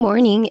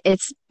Morning,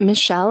 it's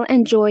Michelle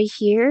and Joy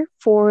here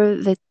for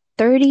the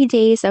 30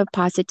 days of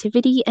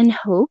positivity and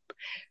hope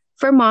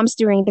for moms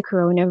during the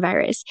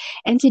coronavirus.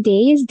 And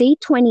today is day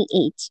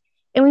 28.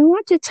 And we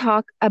want to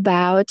talk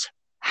about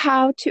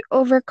how to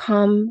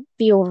overcome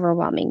the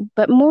overwhelming,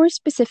 but more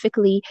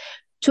specifically,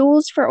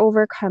 tools for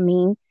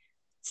overcoming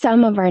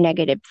some of our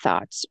negative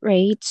thoughts,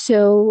 right?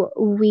 So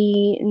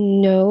we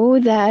know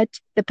that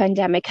the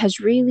pandemic has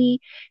really,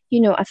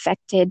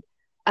 affected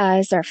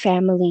us, our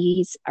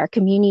families, our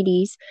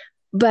communities,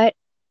 but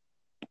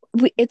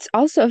it's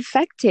also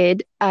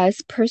affected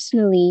us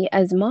personally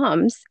as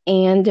moms.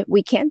 And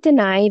we can't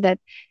deny that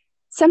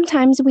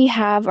sometimes we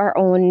have our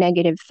own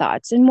negative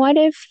thoughts. And what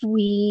if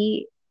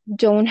we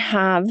don't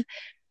have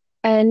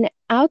an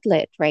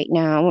outlet right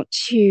now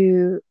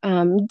to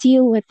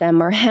deal with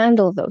them or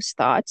handle those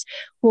thoughts?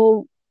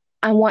 Well,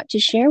 I want to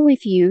share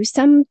with you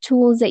some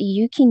tools that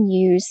you can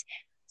use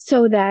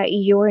so that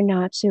you're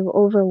not so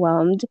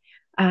overwhelmed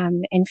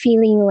and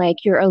feeling like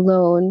you're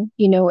alone,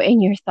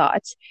 in your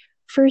thoughts.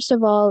 First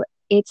of all,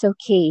 it's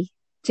okay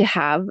to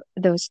have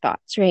those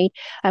thoughts, right?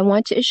 I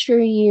want to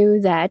assure you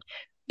that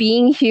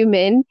being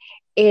human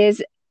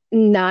is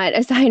not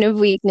a sign of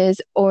weakness,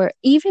 or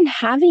even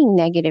having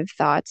negative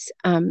thoughts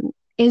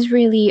is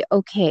really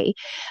okay.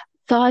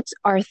 Thoughts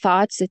are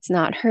thoughts, it's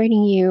not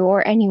hurting you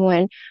or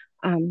anyone.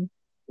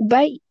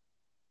 But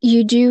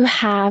you do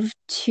have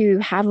to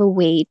have a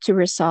way to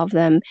resolve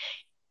them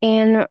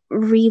and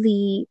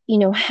really,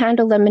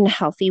 handle them in a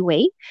healthy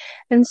way.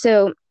 And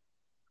so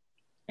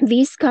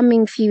these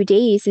coming few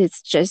days,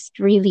 it's just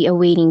really a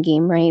waiting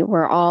game, right?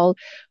 We're all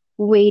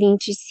waiting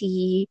to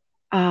see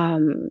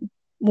um,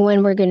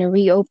 when we're going to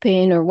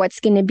reopen or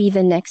what's going to be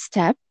the next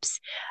steps.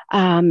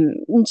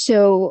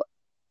 So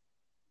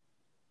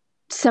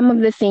some of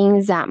the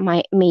things that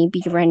may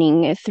be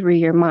running through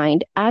your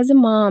mind as a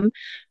mom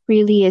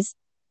really is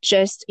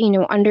just,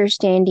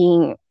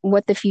 understanding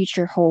what the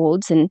future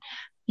holds, and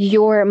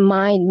your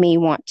mind may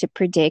want to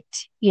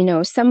predict,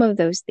 some of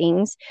those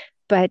things.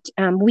 But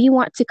we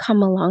want to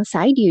come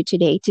alongside you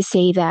today to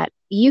say that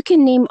you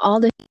can name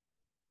all the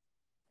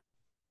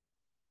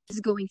things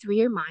going through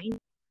your mind.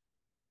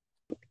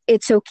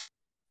 It's okay.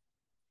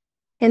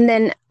 And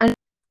then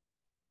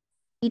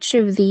each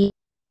of these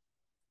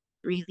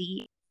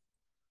really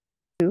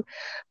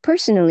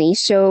personally.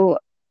 So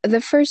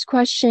the first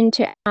question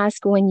to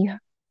ask when you have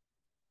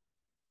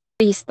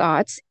these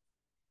thoughts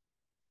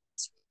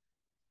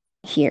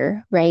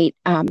here, right?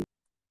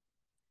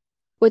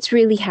 What's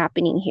really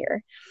happening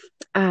here?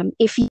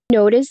 If you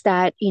notice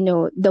that,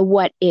 the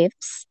what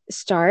ifs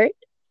start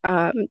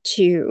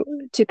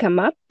to come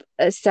up,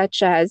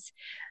 such as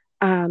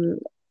um,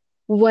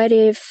 what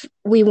if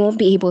we won't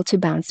be able to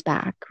bounce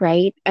back,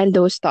 right? And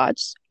those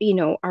thoughts,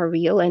 are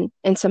real, and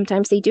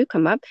sometimes they do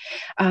come up.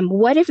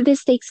 What if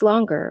this takes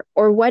longer?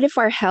 Or what if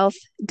our health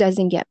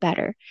doesn't get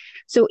better?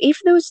 So if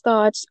those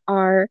thoughts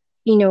are,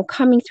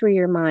 coming through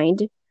your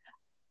mind,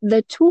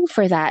 the tool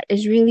for that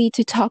is really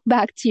to talk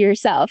back to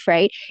yourself,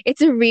 right? It's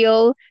a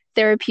real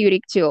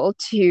therapeutic tool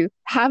to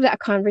have that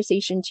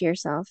conversation to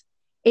yourself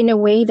in a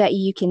way that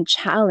you can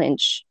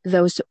challenge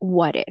those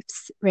what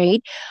ifs,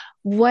 right?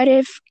 What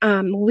if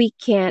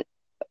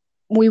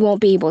we won't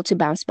be able to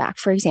bounce back,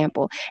 for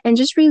example, and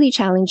just really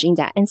challenging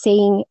that and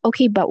saying,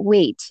 okay, but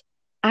wait,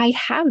 I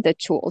have the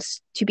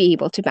tools to be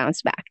able to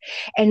bounce back,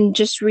 and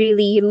just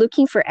really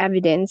looking for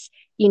evidence,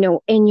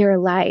 in your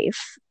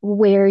life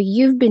where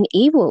you've been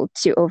able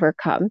to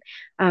overcome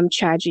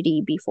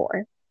tragedy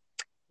before.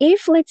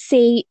 If, let's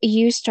say,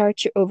 you start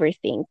to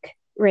overthink,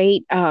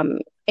 right?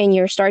 And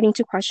you're starting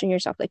to question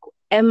yourself, like,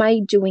 am I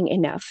doing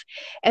enough?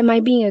 Am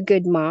I being a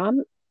good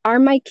mom? Are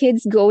my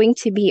kids going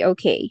to be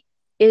okay?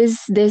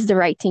 Is this the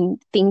right thing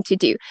to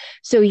do?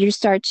 So you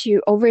start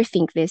to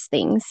overthink these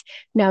things.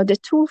 Now, the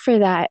tool for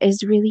that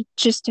is really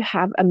just to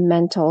have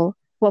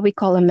what we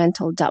call a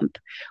mental dump,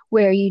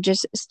 where you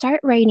just start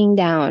writing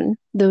down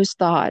those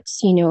thoughts,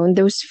 and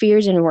those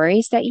fears and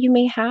worries that you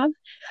may have,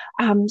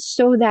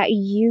 so that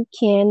you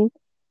can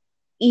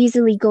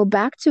easily go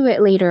back to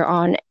it later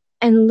on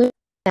and look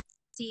and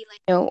see,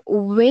 like,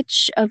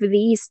 which of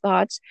these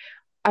thoughts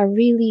are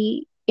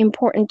really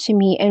important to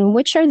me and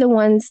which are the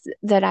ones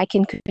that I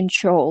can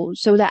control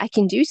so that I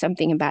can do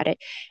something about it.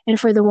 And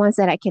for the ones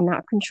that I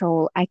cannot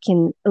control, I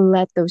can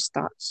let those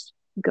thoughts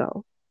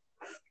go.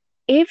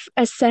 If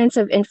a sense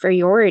of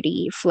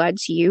inferiority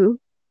floods you,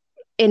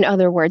 in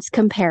other words,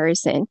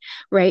 comparison,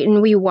 right?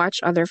 And we watch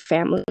other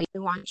families, we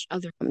watch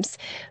other moms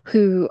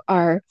who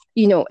are,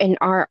 in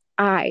our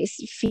eyes,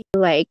 feel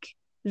like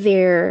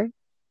they're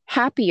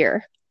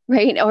happier,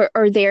 right?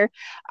 Or they're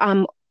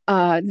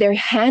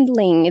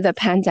handling the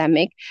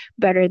pandemic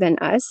better than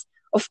us.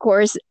 Of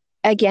course,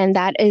 again,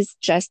 that is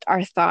just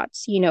our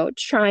thoughts,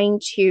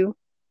 trying to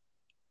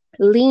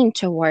lean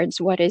towards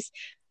what is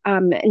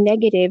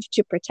negative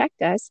to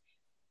protect us.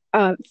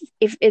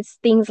 If it's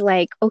things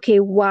like, okay,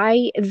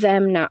 why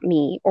them, not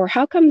me? Or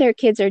how come their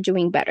kids are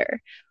doing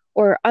better?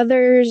 Or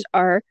others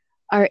are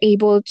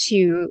able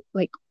to,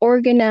 like,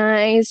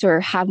 organize or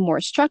have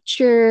more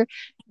structure.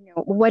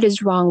 what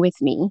is wrong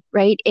with me,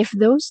 right? If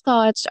those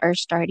thoughts are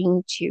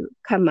starting to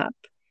come up,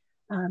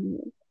 um,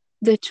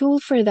 the tool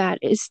for that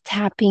is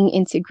tapping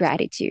into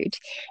gratitude.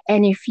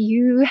 And if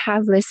you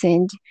have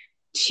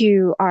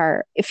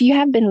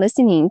been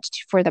listening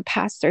for the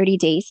past 30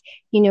 days,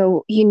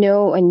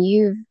 and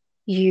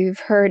you've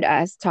heard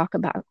us talk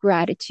about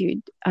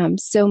gratitude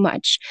so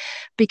much,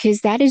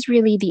 because that is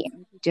really the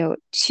antidote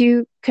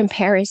to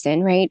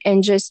comparison, right?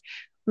 And just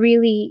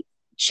really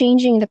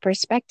changing the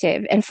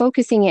perspective and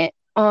focusing it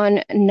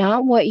on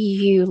not what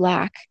you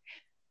lack,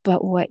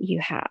 but what you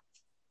have.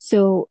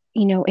 So,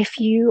 and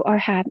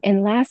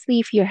lastly,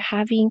 if you're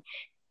having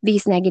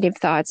these negative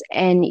thoughts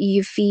and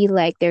you feel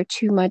like they're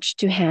too much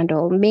to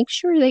handle, make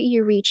sure that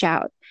you reach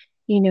out,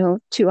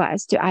 to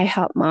us, to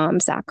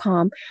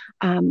ihelpmoms.com.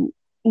 Um,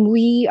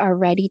 we are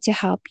ready to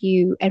help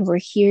you, and we're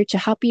here to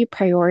help you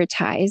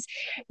prioritize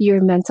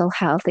your mental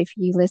health. If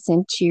you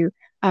listen to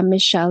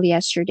Michelle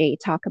yesterday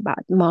talk about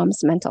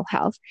mom's mental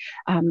health,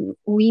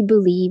 we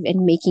believe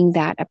in making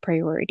that a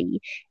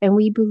priority. And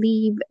we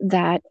believe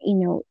that,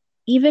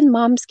 even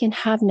moms can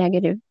have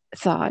negative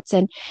thoughts,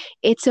 and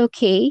it's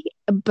okay,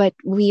 but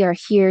we are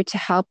here to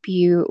help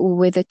you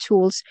with the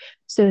tools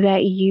so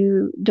that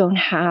you don't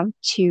have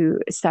to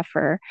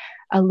suffer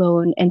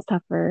alone and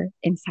suffer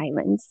in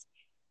silence.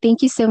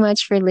 Thank you so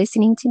much for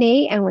listening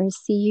today, and we'll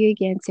see you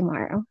again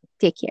tomorrow.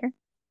 Take care.